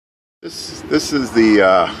This is the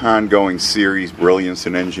ongoing series, Brilliance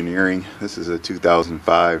in Engineering. This is a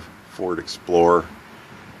 2005 Ford Explorer.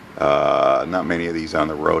 Not many of these on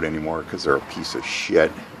the road anymore because they're a piece of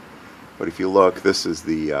shit. But if you look, this is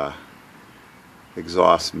the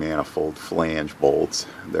exhaust manifold flange bolts.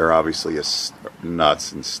 They're obviously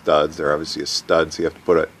nuts and studs. They're obviously a stud, so you have to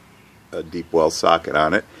put a deep well socket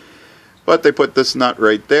on it. But they put this nut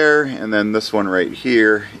right there, and then this one right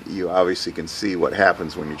here. You obviously can see what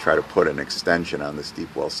happens when you try to put an extension on this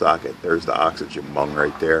deep well socket. There's the oxygen bung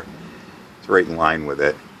right there. It's right in line with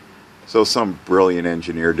it. So some brilliant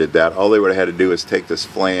engineer did that. All they would have had to do is take this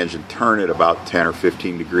flange and turn it about 10 or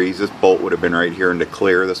 15 degrees. This bolt would have been right here in the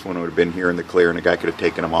clear. This one would have been here in the clear, and the guy could have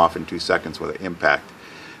taken them off in 2 seconds with an impact.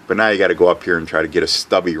 But now you got to go up here and try to get a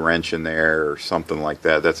stubby wrench in there or something like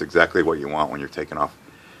that. That's exactly what you want when you're taking off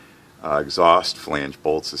exhaust flange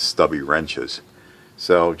bolts, is stubby wrenches.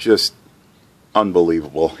 So just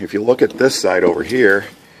unbelievable. If you look at this side over here,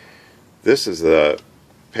 this is the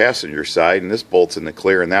passenger side, and this bolt's in the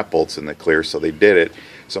clear and that bolt's in the clear, so they did it.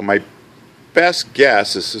 So my best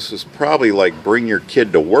guess is this was probably like bring your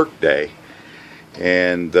kid to work day,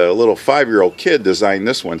 and the little 5-year-old kid designed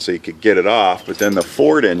this one so you could get it off, but then the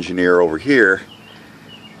Ford engineer over here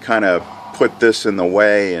kind of put this in the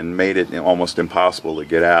way and made it almost impossible to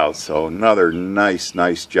get out. So another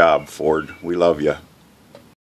nice job, Ford. We love you.